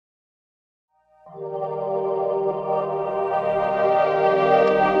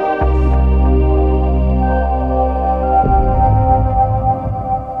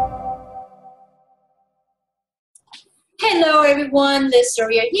everyone. This is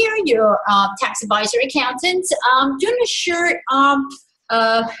Soria here, your tax advisor accountant. I'm doing a short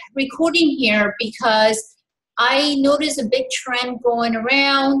recording here because I noticed a big trend going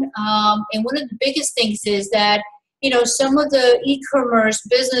around, and one of the biggest things is that some of the e-commerce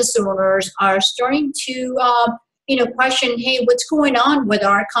business owners are starting to question, hey, what's going on with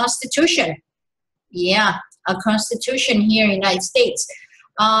our Constitution? Yeah, our Constitution here in the United States.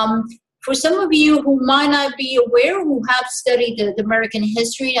 For some of you who might not be aware, who have studied the American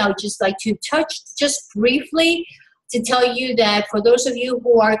history, I would just like to touch just briefly to tell you that for those of you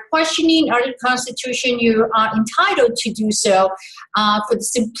who are questioning our Constitution, you are entitled to do so for the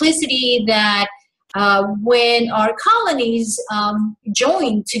simplicity that when our colonies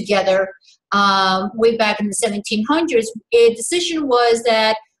joined together way back in the 1700s, a decision was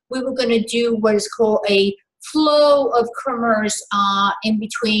that we were going to do what is called a flow of commerce in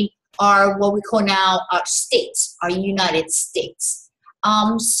between our, what we call now, our states, our United States.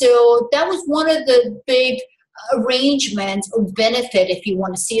 So that was one of the big arrangements or benefit, if you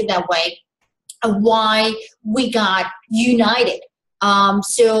want to see it that way, of why we got united. And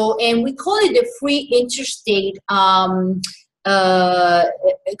we call it the free interstate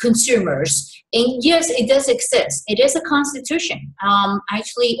consumers. And yes, it does exist. It is a constitution.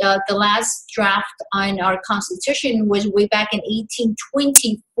 Actually, the last draft on our constitution was way back in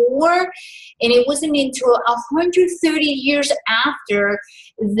 1824, and it wasn't until 130 years after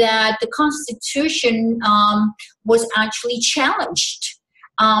that the constitution was actually challenged.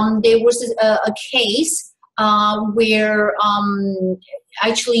 There was a case where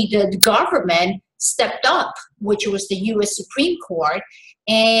actually the government stepped up, which was the U.S. Supreme Court,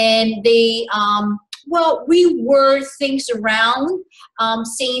 and they, reword things around,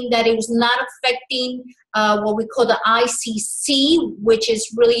 saying that it was not affecting what we call the ICC, which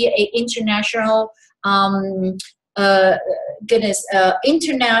is really an international,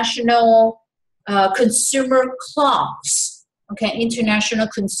 international consumer clause. Okay, international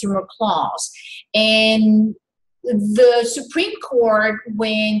consumer clause, and the Supreme Court,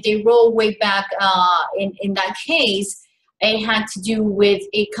 when they rolled way back in that case, it had to do with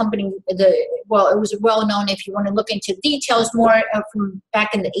a company. It was well known, if you want to look into details more, from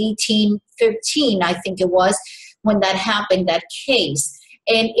back in the 1815, I think it was, when that happened, that case.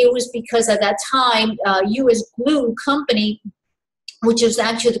 And it was because at that time, U.S. Glue Company, which is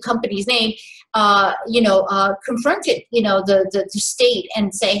actually the company's name, confronted, the state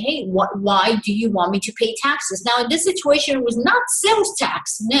and say, hey, why do you want me to pay taxes? Now, in this situation, it was not sales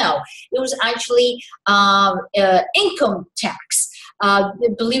tax. No, it was actually income tax.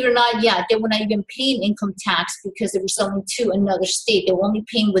 Believe it or not, yeah, they were not even paying income tax because they were selling to another state. They were only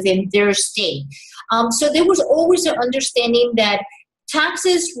paying within their state. So there was always an understanding that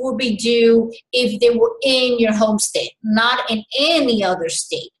taxes will be due if they were in your home state, not in any other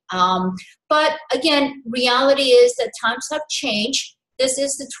state. But again, reality is that times have changed. This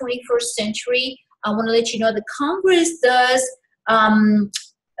is the 21st century. I want to let you know that Congress does, has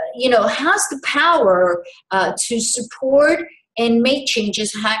the power to support and make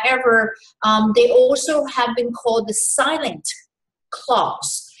changes. However, they also have been called the silent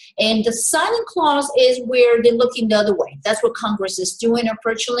clause. And the silent clause is where they're looking the other way. That's what Congress is doing,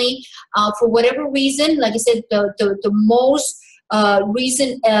 unfortunately. For whatever reason, like I said, the most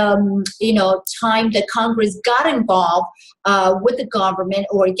recent, time that Congress got involved with the government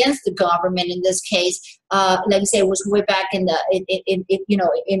or against the government in this case, like I said, it was way back in the in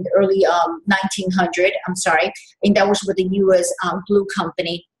the early 1900. I'm sorry, and that was with the U.S. Glue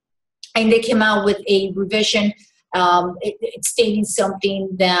Company, and they came out with a revision. It's stating something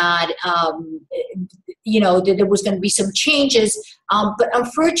that that there was going to be some changes, but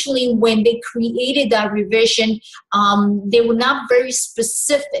unfortunately, when they created that revision, they were not very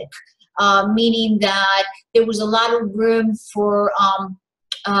specific, meaning that there was a lot of room for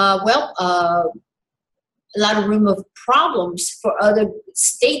a lot of room of problems for other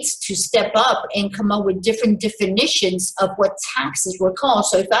states to step up and come up with different definitions of what taxes were called.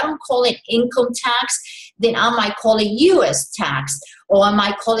 So if I don't call it income tax, then I might call it U.S. tax, or I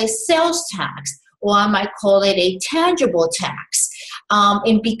might call it sales tax, or I might call it a tangible tax.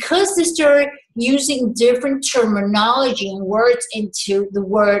 And because they started using different terminology and words into the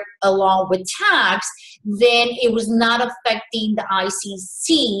word along with tax, then it was not affecting the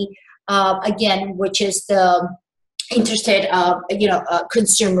ICC, again, which is the Interstate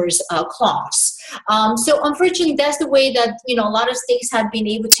Consumers Clause. So unfortunately, that's the way that a lot of states have been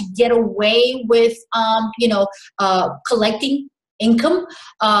able to get away with collecting income,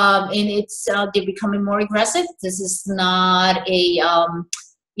 and it's they're becoming more aggressive. This is not a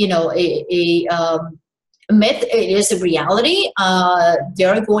myth. It is a reality.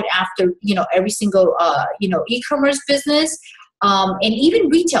 They're going after, every single, e-commerce business, and even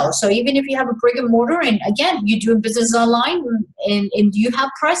retail. So even if you have a brick and mortar, and again, you're doing business online, and you have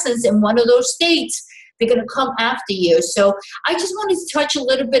presence in one of those states, they're going to come after you. So I just wanted to touch a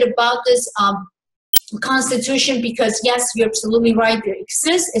little bit about this Constitution, because yes, you're absolutely right. It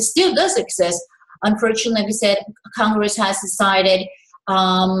exists. It still does exist. Unfortunately, like I said, Congress has decided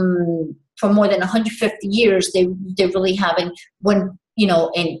for more than 150 years, they really haven't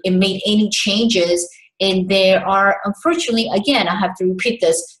and made any changes. And there are, unfortunately, again, I have to repeat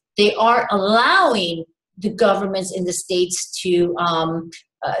this, they are allowing the governments in the states to,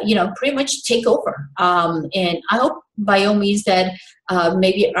 pretty much take over. And I hope by all means that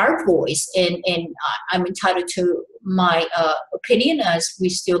maybe our voice, and I'm entitled to my opinion, as we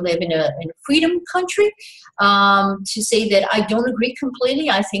still live in a freedom country, to say that I don't agree completely.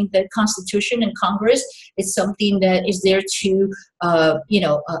 I think that Constitution and Congress is something that is there to,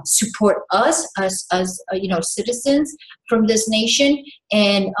 support us as citizens from this nation.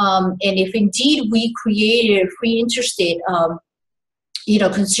 And if indeed we created a free interstate,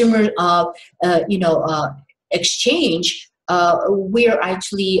 consumer, exchange, we're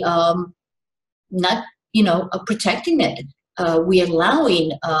actually not, protecting it. We're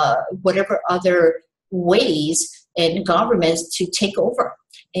allowing whatever other ways and governments to take over.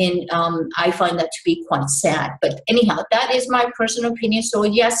 And I find that to be quite sad. But anyhow, that is my personal opinion. So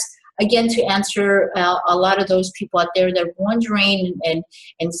yes, again, to answer a lot of those people out there that are wondering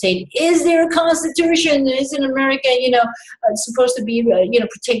and saying, is there a constitution? Isn't America, supposed to be,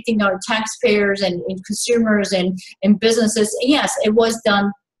 protecting our taxpayers and consumers and businesses? Yes, it was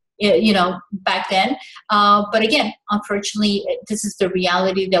done, back then. But again, unfortunately, this is the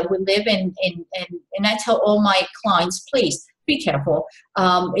reality that we live in. And I tell all my clients, please be careful.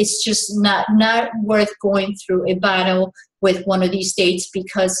 It's just not worth going through a battle with one of these states,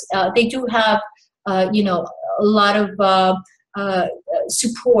 because they do have, a lot of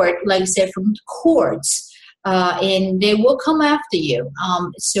support, like I said, from courts, and they will come after you.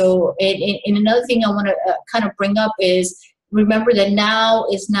 So, and another thing I want to kind of bring up is, remember that now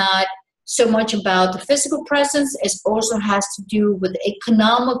is not so much about the physical presence, it also has to do with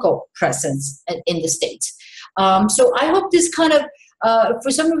economical presence in the states. So I hope this kind of,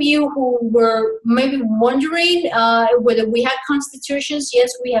 for some of you who were maybe wondering whether we had constitutions, yes,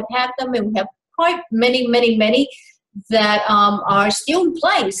 we have had them, and we have quite many that are still in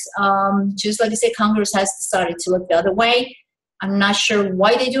place. Just like I said, Congress has decided to look the other way. I'm not sure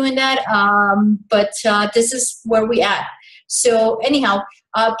why they're doing that, but this is where we at. So anyhow,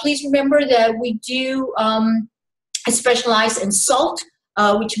 please remember that we do specialize in SALT,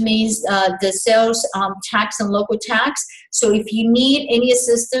 which means the sales tax and local tax. So if you need any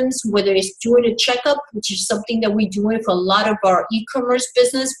assistance, whether it's doing a checkup, which is something that we're doing for a lot of our e-commerce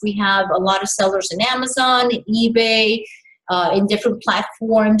business, we have a lot of sellers in Amazon, eBay, in different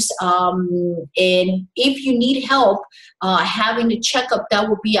platforms. And if you need help having a checkup, that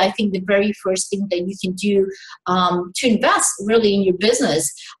would be, I think, the very first thing that you can do to invest really in your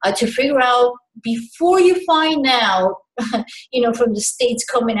business, to figure out before you find out, from the states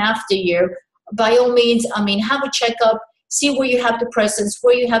coming after you. By all means, have a checkup, see where you have the presence,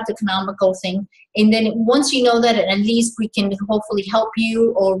 where you have the economical thing. And then once you know that, at least we can hopefully help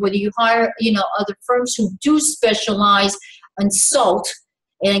you, or whether you hire, other firms who do specialize in SALT.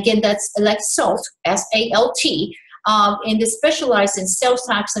 And again, that's like SALT, S-A-L-T. And they specialize in sales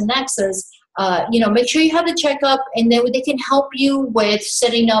tax and Nexus. Make sure you have the checkup, and then they can help you with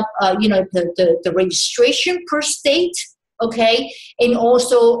setting up, the registration per state, okay? And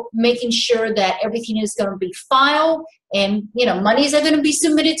also making sure that everything is going to be filed, and, monies are going to be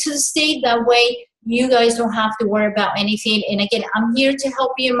submitted to the state. That way, you guys don't have to worry about anything. And again, I'm here to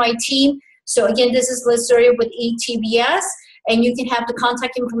help you and my team. So again, this is Liz Soria with ETBS, and you can have the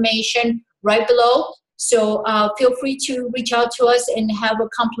contact information right below. So feel free to reach out to us and have a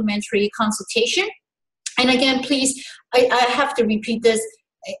complimentary consultation. And again, please, I have to repeat this.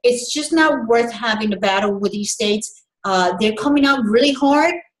 It's just not worth having a battle with these states. They're coming out really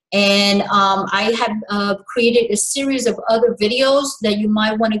hard. And I have created a series of other videos that you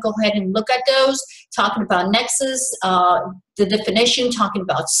might want to go ahead and look at those, talking about Nexus, the definition, talking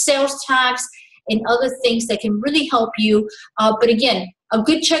about sales tax, and other things that can really help you. But again, a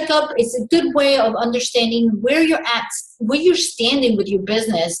good checkup is a good way of understanding where you're at, where you're standing with your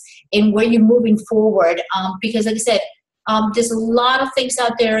business, and where you're moving forward. Because like I said, there's a lot of things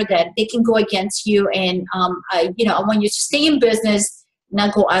out there that they can go against you. And, I want you to stay in business,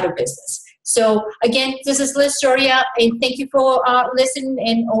 not go out of business. So again, this is Liz Soria, and thank you for listening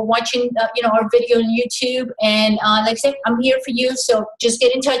and or watching our video on YouTube. And like I said, I'm here for you. So just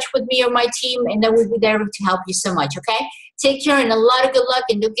get in touch with me or my team, and then we'll be there to help you so much. Okay, take care and a lot of good luck,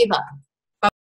 and don't give up.